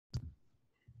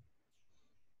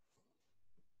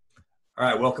All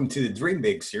right, welcome to the Dream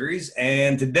Big series.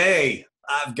 And today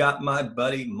I've got my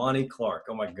buddy Monte Clark.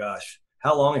 Oh my gosh.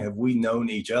 How long have we known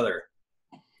each other?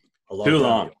 A long Too time.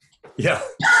 Long. Yeah.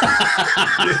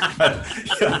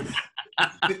 Yeah.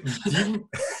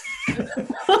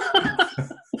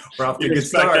 We're off to a good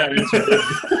start.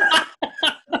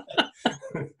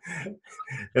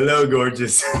 Hello,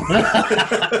 gorgeous.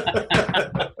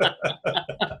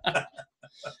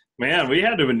 Man,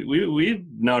 we've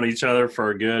known each other for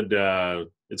a good,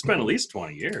 it's been at least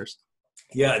 20 years.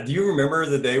 Yeah. Do you remember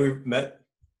the day we met?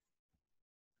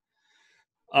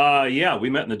 Yeah, we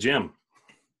met in the gym.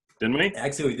 Didn't we?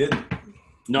 Actually, we didn't.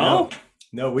 No?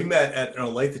 No, we met at an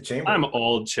Olathe chamber. I'm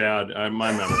old, Chad.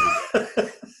 My memory.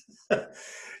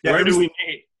 Yeah, Where did we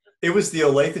meet? It was the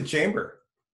Olathe chamber.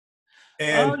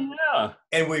 And, yeah.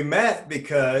 And we met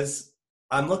because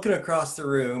I'm looking across the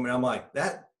room and I'm like,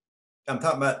 I'm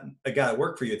talking about a guy that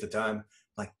worked for you at the time.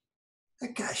 Like,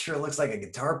 that guy sure looks like a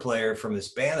guitar player from this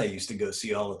band I used to go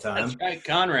see all the time. That's right,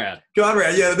 Conrad.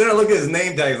 Conrad, yeah. Then I look at his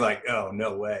name tag, like, oh,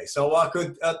 no way. So I walk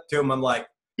up to him. I'm like,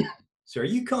 so are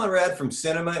you Conrad from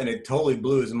Cinema? And it totally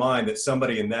blew his mind that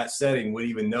somebody in that setting would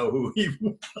even know who he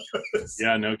was.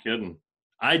 Yeah, no kidding.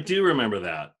 I do remember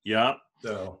that. Yeah.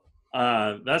 So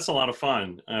that's a lot of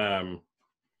fun.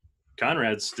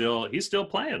 Conrad's still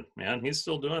playing, man. He's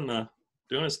still doing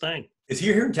his thing. Is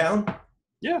he here in town?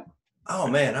 Yeah. Oh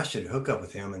man, I should hook up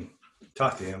with him and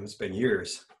talk to him. It's been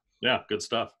years. Yeah, good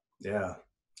stuff. Yeah.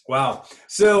 Wow.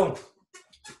 So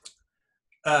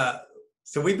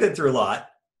we've been through a lot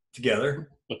together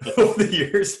over the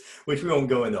years, which we won't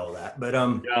go into all that. But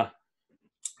yeah.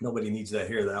 Nobody needs to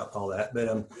hear all that.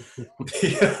 But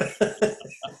yeah.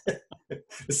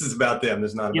 This is about them.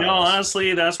 It's not about us.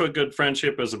 Honestly, that's what good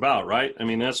friendship is about, right? I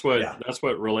mean, that's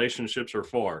what relationships are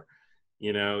for.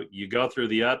 You go through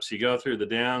the ups, you go through the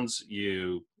downs,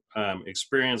 you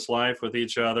experience life with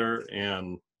each other,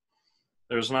 and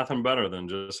there's nothing better than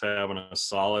just having a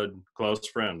solid, close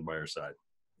friend by your side.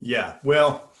 Yeah,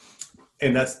 well,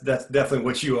 and that's definitely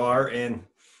what you are. And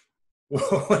one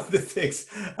of the things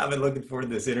I've been looking forward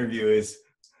to this interview is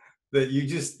that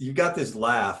you got this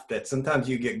laugh that sometimes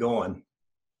you get going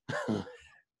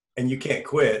and you can't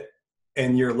quit,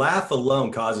 and your laugh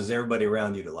alone causes everybody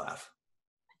around you to laugh.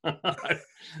 I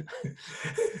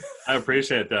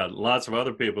appreciate that. Lots of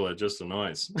other people, it just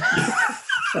annoys.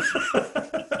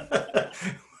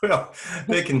 Well,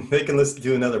 they can listen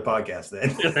to another podcast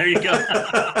then. Yeah, there you go.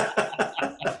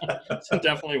 So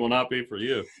definitely will not be for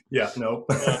you. Yeah, no.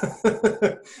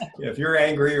 Yeah, if you're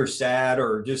angry or sad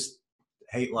or just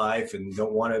hate life and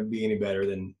don't want to be any better,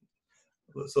 then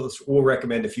we'll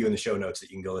recommend a few in the show notes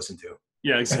that you can go listen to.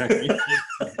 Yeah, exactly.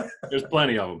 There's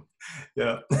plenty of them.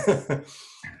 Yeah.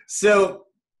 So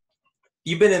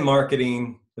you've been in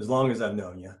marketing as long as I've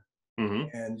known you,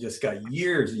 and just got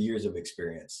years and years of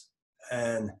experience.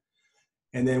 And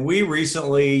then we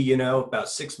recently, about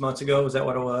 6 months ago, was that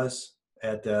what it was?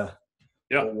 At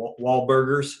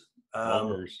Wahlburgers.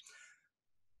 Wahlburgers.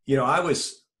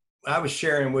 I was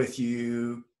sharing with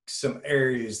you some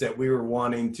areas that we were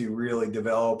wanting to really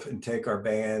develop and take our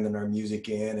band and our music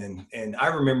in. And I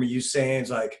remember you saying, it's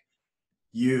like,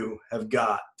 you have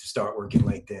got to start working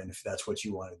LinkedIn if that's what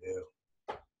you want to do.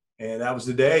 And that was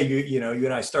the day you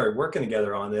and I started working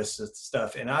together on this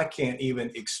stuff. And I can't even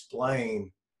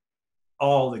explain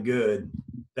all the good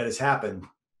that has happened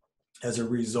as a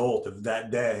result of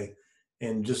that day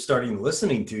and just starting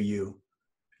listening to you,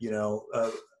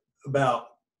 about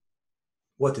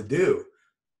what to do,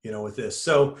 with this.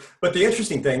 So, but the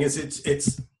interesting thing is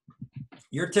it's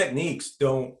your techniques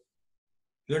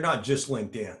they're not just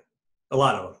LinkedIn. A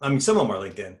lot of them. I mean, some of them are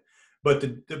LinkedIn, but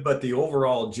the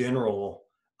overall general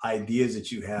ideas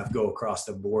that you have go across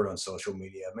the board on social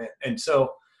media, man. And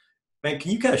so, man,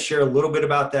 can you kind of share a little bit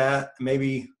about that?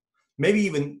 Maybe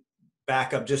even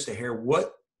back up just to hear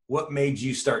what made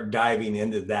you start diving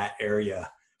into that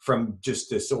area from just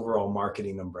this overall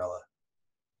marketing umbrella?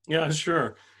 Yeah,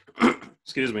 sure.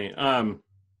 Excuse me.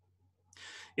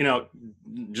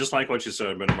 Just like what you said,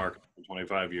 I've been in marketing for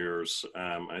 25 years.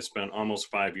 I spent almost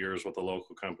 5 years with a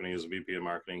local company as a VP of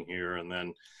marketing here.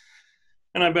 And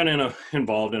I've been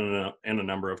involved in a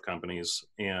number of companies.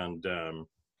 And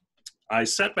I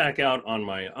set back out on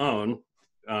my own,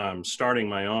 starting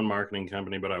my own marketing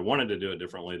company, but I wanted to do it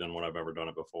differently than what I've ever done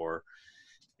it before.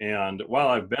 And while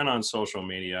I've been on social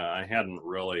media, I hadn't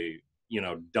really,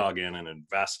 dug in and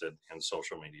invested in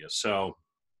social media. So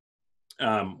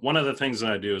one of the things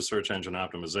that I do is search engine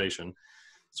optimization.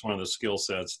 It's one of the skill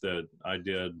sets that I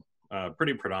did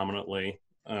pretty predominantly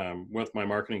with my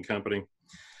marketing company.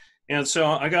 And so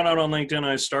I got out on LinkedIn.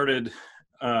 I started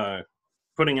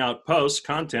putting out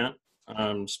content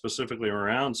specifically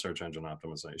around search engine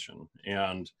optimization.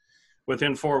 And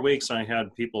within 4 weeks, I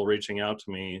had people reaching out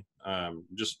to me,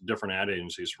 just different ad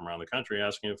agencies from around the country,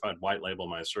 asking if I'd white label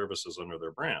my services under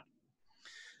their brand.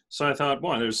 So I thought,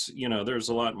 boy, there's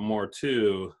a lot more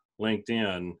to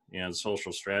LinkedIn and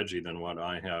social strategy than what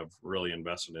I have really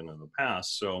invested in the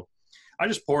past. So I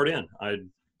just poured in.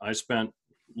 I spent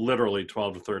literally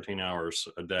 12 to 13 hours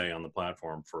a day on the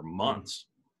platform for months.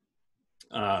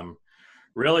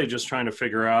 Really just trying to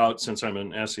figure out, since I'm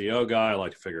an SEO guy, I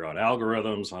like to figure out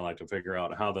algorithms. I like to figure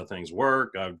out how the things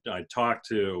work. I talked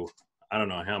to, I don't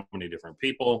know how many different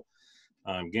people,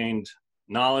 gained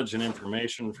knowledge and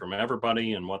information from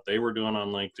everybody and what they were doing on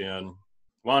LinkedIn.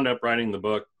 Wound up writing the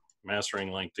book, Mastering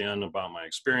LinkedIn, about my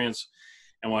experience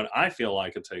and what I feel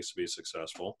like it takes to be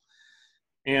successful.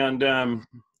 And,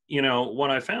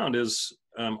 what I found is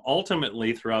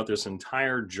ultimately throughout this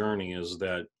entire journey is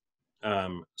that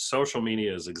social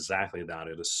media is exactly that.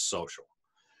 It is social,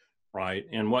 right?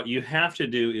 And what you have to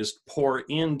do is pour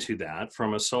into that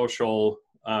from a social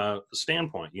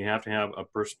standpoint. You have to have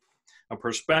a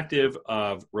perspective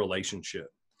of relationship.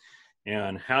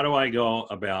 And how do I go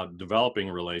about developing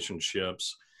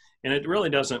relationships? And it really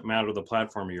doesn't matter the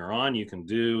platform you're on. You can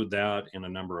do that in a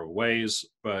number of ways,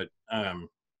 but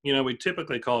we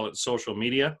typically call it social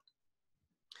media.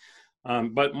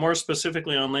 But more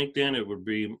specifically on LinkedIn, it would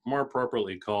be more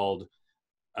appropriately called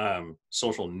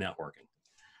social networking,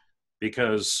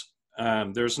 because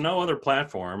there's no other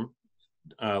platform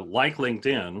like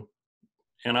LinkedIn,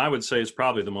 and I would say it's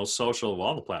probably the most social of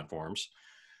all the platforms,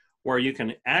 where you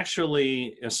can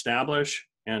actually establish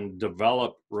and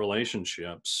develop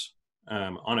relationships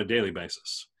on a daily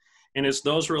basis. And it's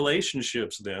those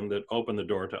relationships then that open the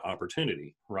door to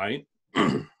opportunity, right?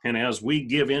 And as we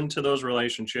give into those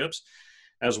relationships,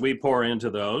 as we pour into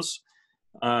those,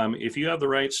 if you have the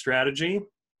right strategy,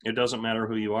 it doesn't matter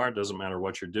who you are, it doesn't matter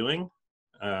what you're doing,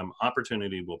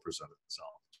 opportunity will present itself.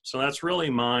 So that's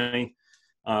really my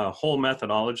whole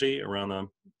methodology around the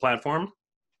platform.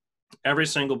 Every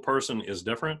single person is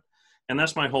different. And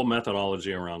that's my whole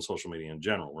methodology around social media in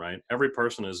general, right? Every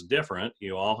person is different.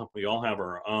 We all have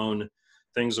our own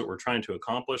things that we're trying to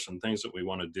accomplish and things that we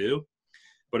want to do.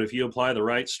 But if you apply the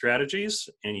right strategies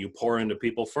and you pour into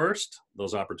people first,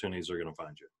 those opportunities are going to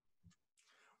find you.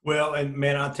 Well, and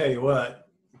man, I'll tell you what,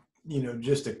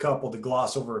 just a couple to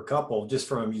gloss over a couple, just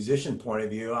from a musician point of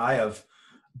view. I have,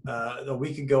 a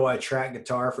week ago, I tracked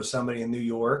guitar for somebody in New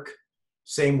York.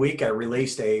 Same week, I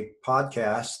released a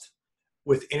podcast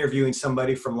with interviewing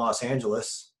somebody from Los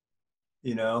Angeles,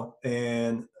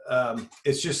 and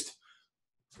it's just,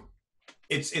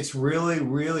 it's really,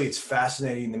 really, it's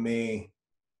fascinating to me.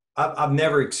 I've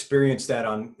never experienced that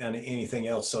on anything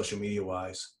else social media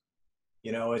wise.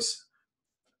 It's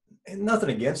and nothing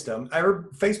against them.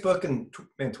 Facebook and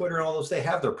Twitter and all those, they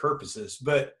have their purposes,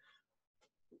 but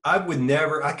I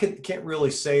can't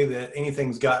really say that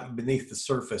anything's gotten beneath the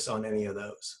surface on any of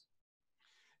those.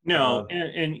 No,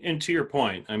 and to your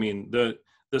point, I mean, the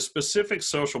specific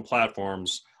social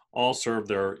platforms all serve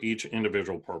their each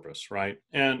individual purpose, right?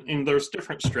 And there's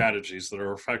different strategies that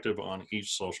are effective on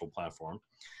each social platform.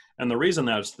 And the reason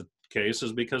that's the case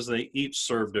is because they each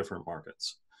serve different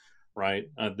markets, right?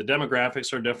 The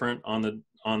demographics are different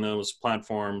on those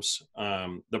platforms.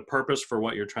 The purpose for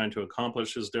what you're trying to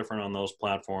accomplish is different on those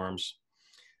platforms.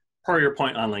 Per your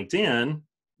point on LinkedIn,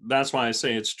 that's why I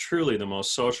say it's truly the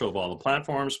most social of all the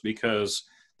platforms, because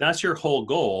that's your whole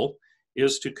goal,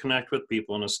 is to connect with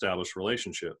people and establish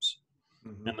relationships.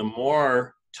 Mm-hmm. And the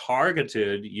more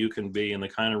targeted you can be in the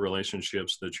kind of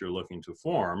relationships that you're looking to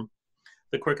form,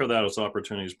 the quicker those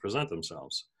opportunities present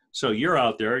themselves. So you're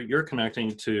out there, you're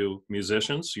connecting to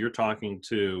musicians, you're talking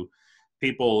to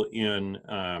people in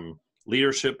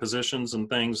leadership positions and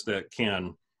things that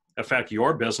can affect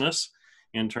your business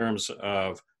in terms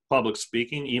of public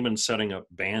speaking, even setting up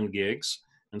band gigs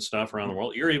and stuff around the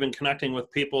world. You're even connecting with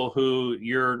people who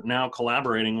you're now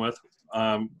collaborating with,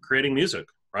 creating music,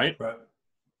 right?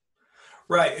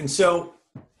 Right. And so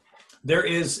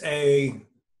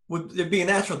would there be a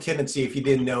natural tendency, if you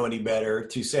didn't know any better,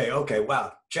 to say, okay,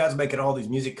 wow, Chad's making all these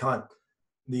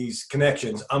these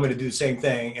connections. I'm going to do the same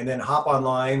thing, and then hop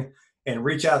online and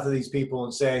reach out to these people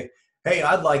and say, hey,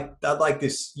 I'd like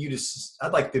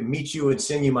to meet you and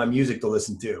send you my music to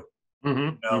listen to.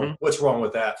 Mm-hmm, What's wrong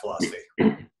with that philosophy?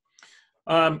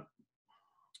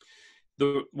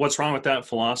 What's wrong with that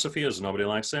philosophy is nobody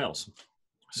likes sales.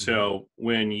 Mm-hmm. So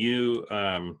when you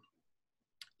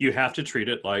have to treat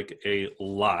it like a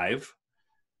live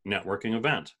networking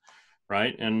event,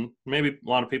 right? And maybe a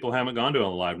lot of people haven't gone to a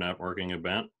live networking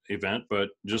event, but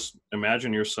just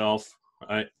imagine yourself.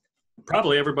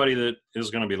 probably everybody that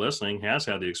is going to be listening has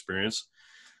had the experience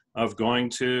of going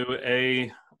to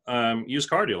a used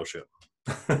car dealership.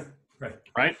 Right.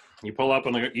 Right? You pull up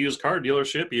on the used car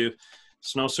dealership,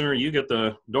 it's no sooner you get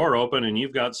the door open and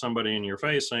you've got somebody in your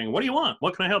face saying, "What do you want?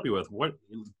 What can I help you with? What?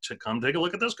 Come take a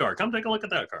look at this car. Come take a look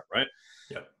at that car." Right?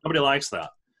 Yep. Nobody likes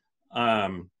that.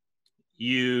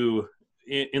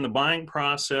 In the buying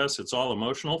process, it's all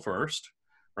emotional first,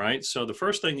 right? So the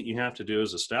first thing that you have to do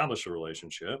is establish a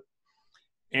relationship,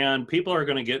 and people are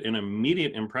going to get an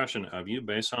immediate impression of you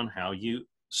based on how you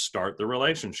start the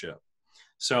relationship.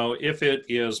 So if it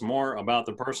is more about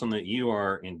the person that you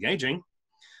are engaging,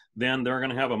 then they're going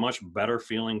to have a much better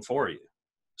feeling for you.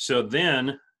 So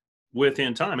then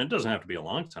within time, it doesn't have to be a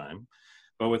long time,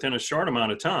 but within a short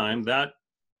amount of time, that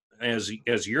as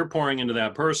you're pouring into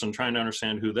that person, trying to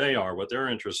understand who they are, what their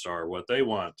interests are, what they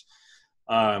want,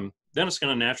 then it's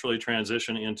going to naturally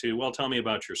transition into, well, tell me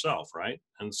about yourself, right?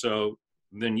 And so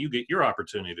then you get your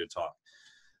opportunity to talk.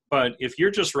 But if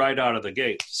you're just right out of the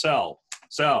gate, sell,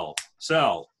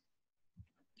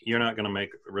 you're not going to make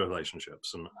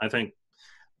relationships. And I think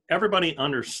everybody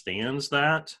understands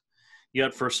that,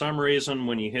 yet for some reason,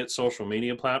 when you hit social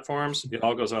media platforms, it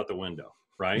all goes out the window,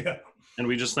 right? Yeah. And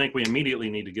we just think we immediately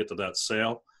need to get to that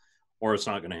sale, or it's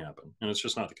not going to happen. And it's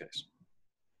just not the case.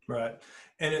 Right.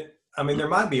 And there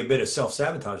might be a bit of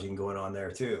self-sabotaging going on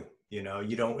there too.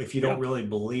 If you don't really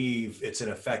believe it's an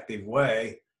effective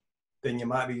way, then you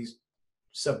might be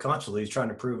subconsciously trying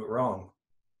to prove it wrong.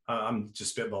 I'm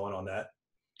just spitballing on that.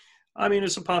 I mean,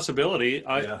 it's a possibility.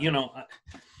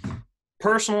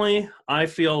 Personally, I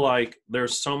feel like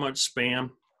there's so much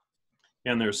spam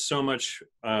and there's so much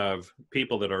of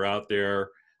people that are out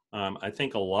there. I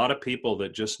think a lot of people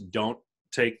that just don't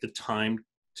take the time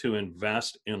to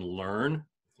invest and learn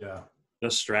the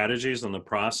strategies and the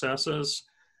processes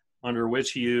under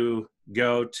which you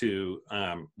go to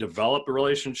develop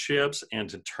relationships and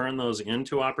to turn those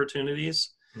into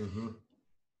opportunities. Mm-hmm.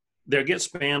 They get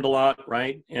spammed a lot,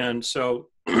 right? And so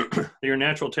your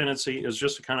natural tendency is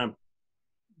just to kind of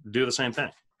do the same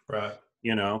thing. Right.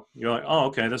 You're like, oh,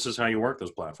 okay, this is how you work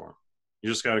this platform. You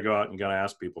just got to go out and got to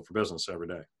ask people for business every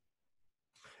day.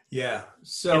 Yeah.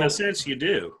 So in a sense, you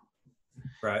do.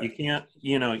 Right. You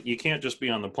can't just be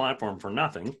on the platform for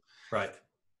nothing. Right.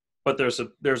 But there's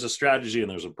a strategy and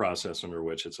there's a process under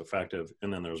which it's effective,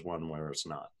 and then there's one where it's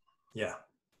not. Yeah.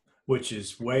 Which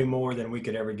is way more than we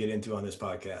could ever get into on this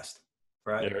podcast.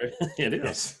 Right. It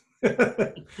is.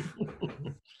 Yes.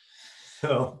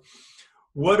 So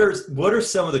what are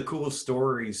some of the cool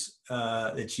stories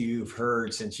that you've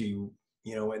heard since you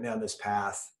went down this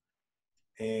path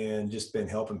and just been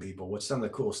helping people? What's some of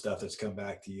the cool stuff that's come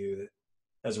back to you that,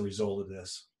 as a result of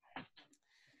this?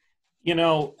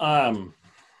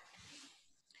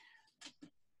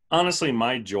 Honestly,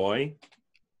 my joy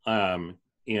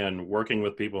in working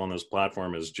with people on this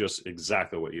platform is just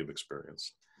exactly what you've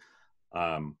experienced.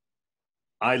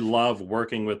 I love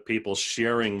working with people,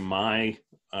 sharing my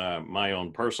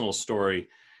own personal story,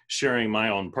 sharing my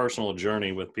own personal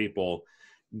journey with people,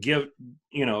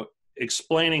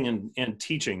 explaining and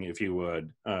teaching, if you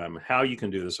would, how you can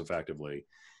do this effectively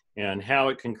and how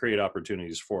it can create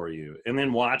opportunities for you. And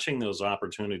then watching those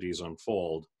opportunities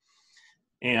unfold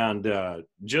and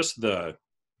just the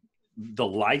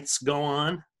lights go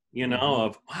on,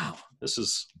 of, wow, this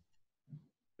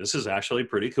is actually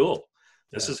pretty cool.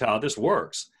 This is how this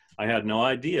works. I had no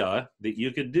idea that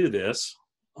you could do this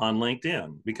on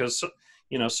LinkedIn, because,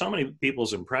 so many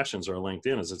people's impressions are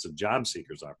LinkedIn as it's a job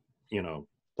seekers,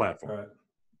 platform.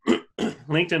 Right.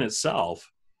 LinkedIn itself,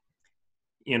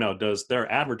 does their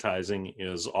advertising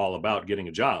is all about getting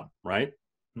a job, right?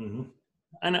 Mm-hmm.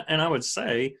 And I would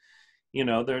say,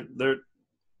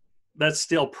 that's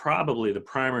still probably the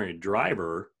primary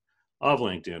driver of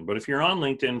LinkedIn. But if you're on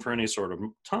LinkedIn for any sort of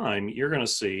time, you're going to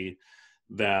see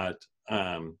that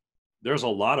there's a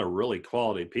lot of really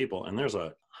quality people, and there's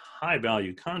a high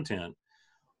value content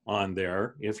on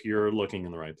there if you're looking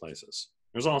in the right places.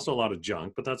 There's also a lot of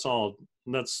junk, but that's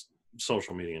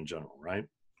social media in general, right?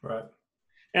 Right.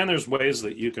 And there's ways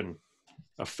that you can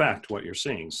affect what you're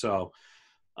seeing. So,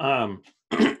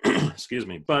 excuse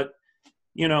me, but,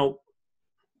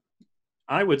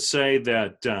 I would say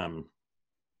that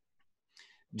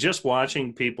just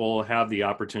watching people have the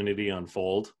opportunity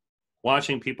unfold,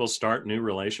 watching people start new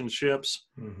relationships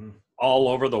all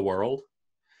over the world,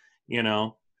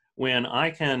 when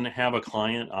I can have a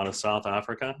client out of South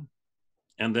Africa,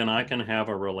 and then I can have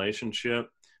a relationship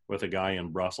with a guy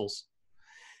in Brussels,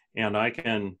 and I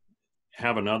can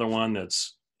have another one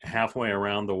that's halfway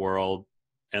around the world,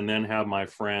 and then have my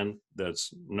friend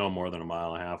that's no more than a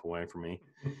mile and a half away from me.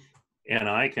 and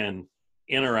I can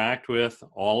interact with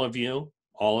all of you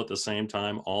all at the same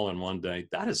time, all in one day,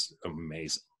 that is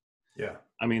amazing. Yeah.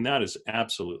 I mean, that is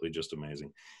absolutely just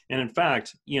amazing. And in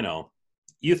fact, you know,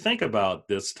 you think about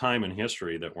this time in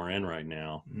history that we're in right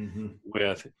now Mm-hmm.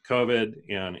 with COVID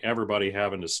and everybody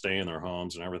having to stay in their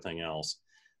homes and everything else.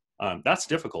 That's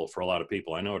difficult for a lot of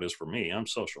people. I know it is for me. I'm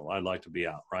social. I'd like to be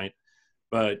out, right?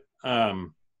 But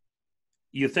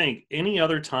you think any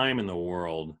other time in the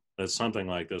world that something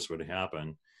like this would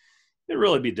happen, it'd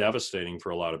really be devastating for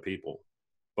a lot of people.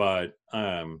 But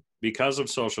because of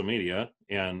social media,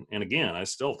 and again, I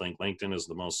still think LinkedIn is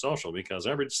the most social because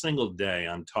every single day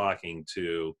I'm talking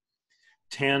to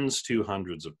tens to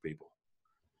hundreds of people,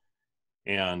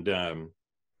 and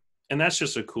that's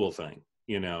just a cool thing.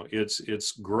 You know,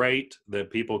 it's great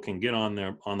that people can get on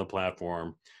the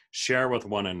platform, share with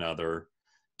one another,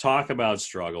 talk about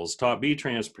struggles, be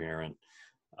transparent,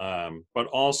 but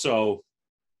also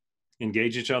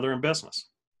engage each other in business,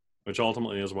 which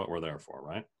ultimately is what we're there for,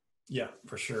 right? Yeah,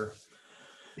 for sure.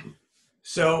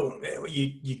 So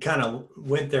you kind of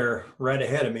went there right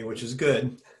ahead of me, which is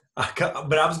good.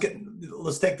 But I was getting.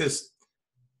 Let's take this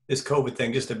COVID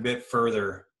thing just a bit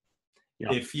further.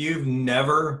 Yeah. If you've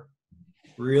never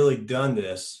really done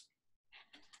this,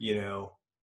 you know,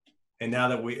 and now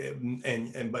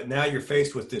that but now you're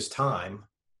faced with this time,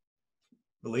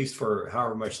 at least for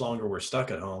however much longer we're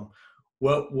stuck at home.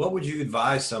 What would you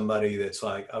advise somebody that's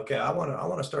like, okay, I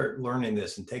want to start learning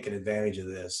this and taking advantage of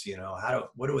this? You know,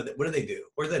 what do they do?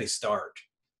 Where do they start?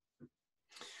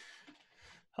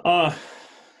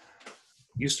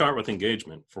 You start with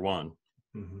engagement for one.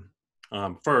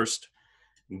 Mm-hmm. First,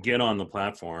 get on the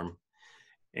platform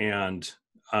and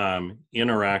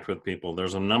interact with people.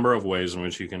 There's a number of ways in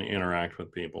which you can interact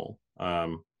with people.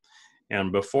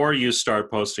 And before you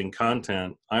start posting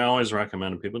content, I always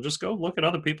recommend to people just go look at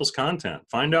other people's content.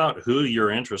 Find out who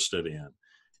you're interested in.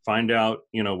 Find out,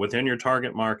 you know, within your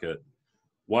target market,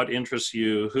 what interests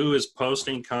you, who is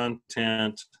posting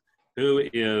content, who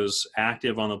is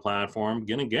active on the platform.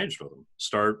 Get engaged with them.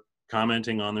 Start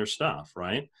commenting on their stuff,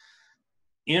 right?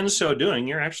 In so doing,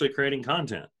 you're actually creating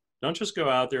content. Don't just go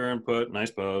out there and put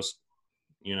nice post,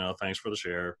 you know, thanks for the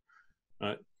share.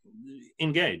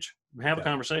 Engage, have a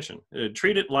conversation.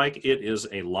 Treat it like it is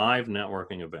a live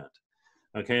networking event.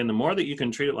 Okay, and the more that you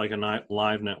can treat it like a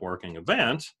live networking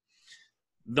event,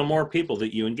 the more people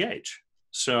that you engage.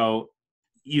 So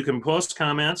you can post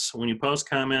comments. When you post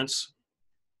comments,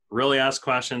 really ask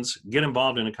questions, get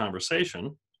involved in a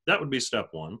conversation. That would be step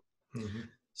one. Mm-hmm.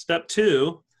 Step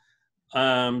two,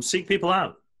 seek people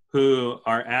out who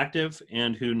are active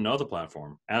and who know the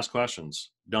platform. Ask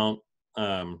questions. Don't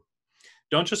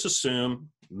just assume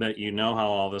that you know how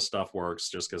all this stuff works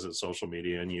just because it's social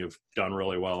media and you've done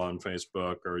really well on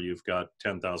Facebook or you've got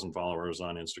 10,000 followers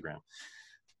on Instagram.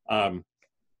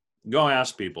 Go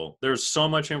ask people. There's so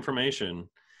much information.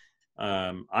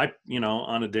 On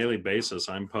a daily basis,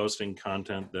 I'm posting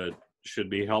content that should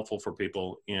be helpful for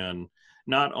people in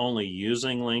not only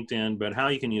using LinkedIn, but how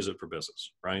you can use it for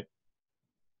business, right?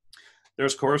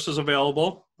 There's courses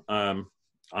available. I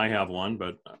have one,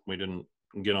 but we didn't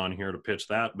get on here to pitch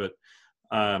that. But,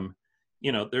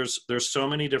 there's so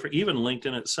many different, even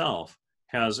LinkedIn itself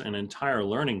has an entire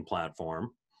learning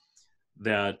platform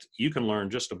that you can learn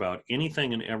just about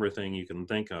anything and everything you can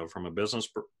think of from a business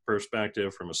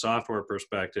perspective, from a software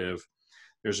perspective.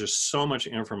 There's just so much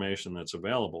information that's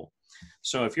available.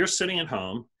 So if you're sitting at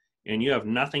home and you have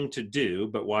nothing to do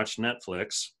but watch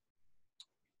Netflix,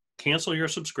 cancel your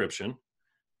subscription,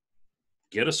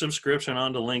 get a subscription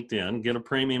onto LinkedIn, get a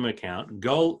premium account,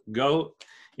 go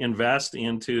invest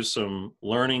into some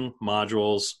learning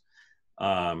modules,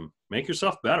 make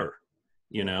yourself better,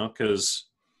 because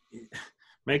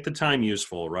make the time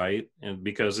useful, right? And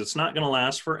because it's not going to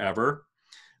last forever.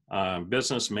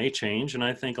 Business may change. And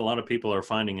I think a lot of people are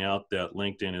finding out that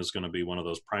LinkedIn is going to be one of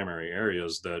those primary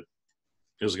areas that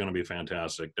is going to be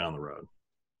fantastic down the road.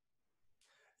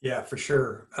 Yeah, for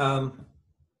sure. And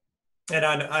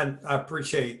I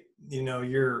appreciate,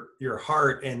 your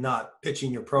heart and not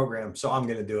pitching your program. So I'm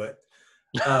going to do it.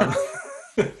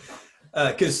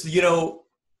 Because,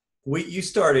 you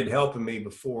started helping me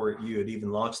before you had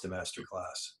even launched the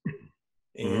masterclass.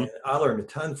 And I learned a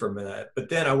ton from that. But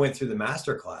then I went through the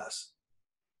masterclass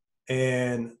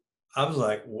and I was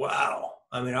like, wow.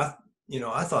 I mean, I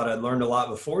thought I'd learned a lot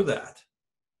before that.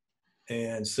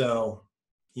 And so,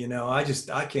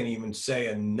 I can't even say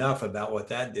enough about what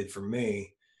that did for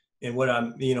me and what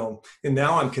and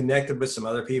now I'm connected with some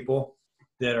other people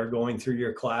that are going through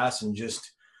your class and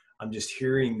I'm just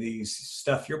hearing these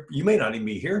stuff. You may not even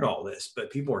be hearing all this,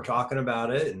 but people are talking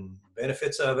about it and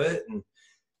benefits of it. And,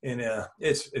 And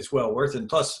it's well worth it. And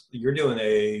plus, you're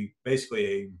doing basically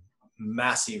a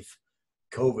massive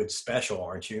COVID special,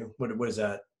 aren't you? What is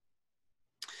that?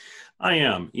 I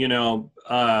am.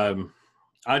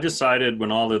 I decided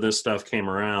when all of this stuff came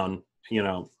around,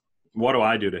 what do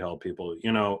I do to help people?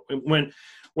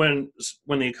 When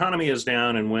the economy is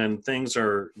down and when things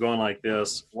are going like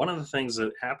this, one of the things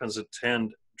that happens to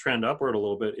trend upward a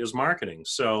little bit is marketing.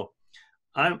 So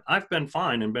I've been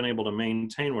fine and been able to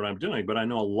maintain what I'm doing, but I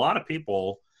know a lot of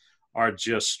people are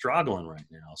just struggling right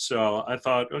now. So I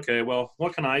thought, okay, well,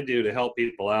 what can I do to help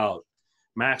people out,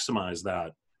 maximize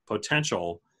that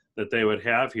potential that they would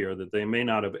have here that they may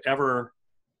not have ever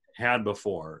had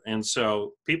before? And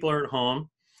so people are at home,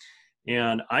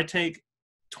 and I take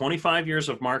 25 years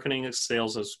of marketing and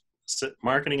sales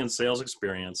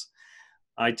experience.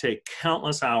 I take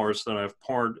countless hours that I've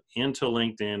poured into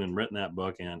LinkedIn and written that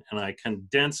book in, and I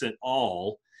condense it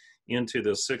all into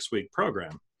this 6-week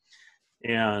program.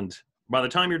 And by the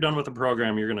time you're done with the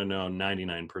program, you're going to know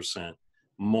 99%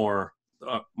 more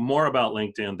about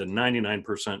LinkedIn than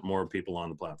 99% more people on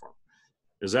the platform.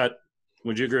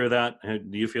 Would you agree with that?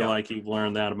 Do you feel like you've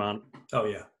learned that amount? Oh,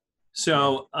 yeah.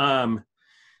 So, I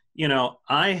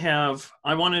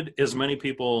wanted as many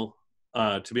people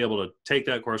to be able to take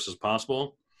that course as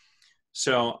possible.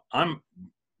 So I'm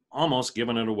almost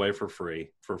giving it away for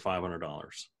free for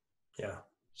 $500. Yeah.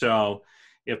 So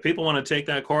if people want to take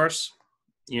that course,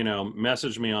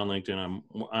 message me on LinkedIn.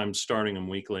 I'm starting them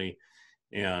weekly,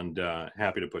 and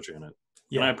happy to put you in it.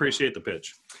 Yeah. And I appreciate the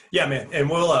pitch. Yeah, man. And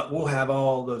we'll have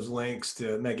all those links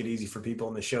to make it easy for people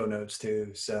in the show notes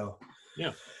too. So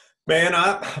yeah, man,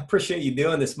 I appreciate you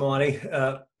doing this, Monte.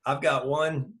 I've got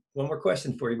one more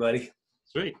question for you, buddy.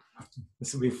 Sweet.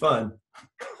 This will be fun.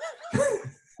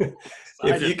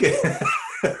 If you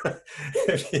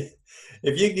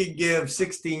could give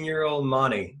 16-year-old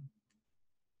Monte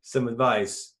some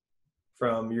advice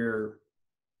from your,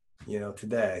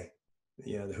 today,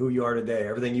 who you are today,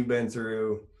 everything you've been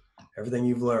through, everything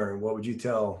you've learned, what would you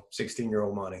tell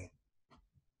 16-year-old Monte?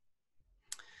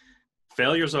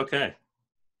 Failure's okay.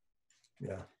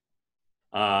 Yeah.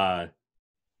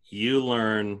 You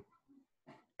learn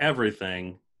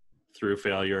everything through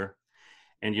failure.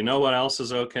 And you know what else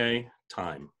is okay?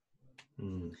 Time.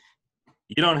 You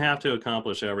don't have to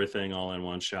accomplish everything all in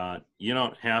one shot. You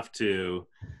don't have to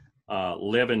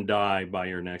live and die by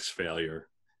your next failure.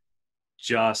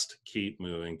 Just keep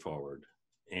moving forward.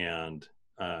 And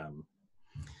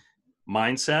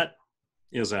mindset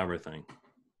is everything.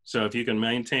 So if you can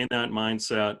maintain that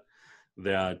mindset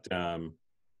that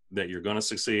you're going to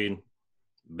succeed,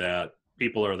 that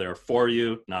people are there for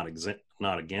you, not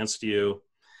against you,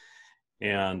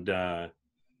 and get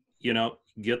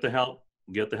the help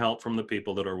from the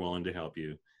people that are willing to help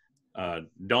you.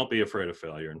 Don't be afraid of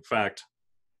failure. In fact,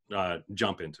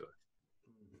 jump into it.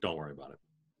 Don't worry about it.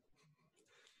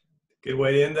 Good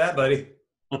way to end that, buddy.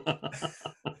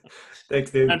 Thanks,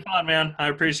 dude. Had fun, man. I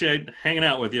appreciate hanging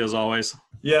out with you as always.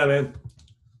 Yeah, man.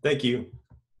 Thank you.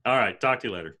 All right. Talk to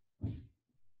you later.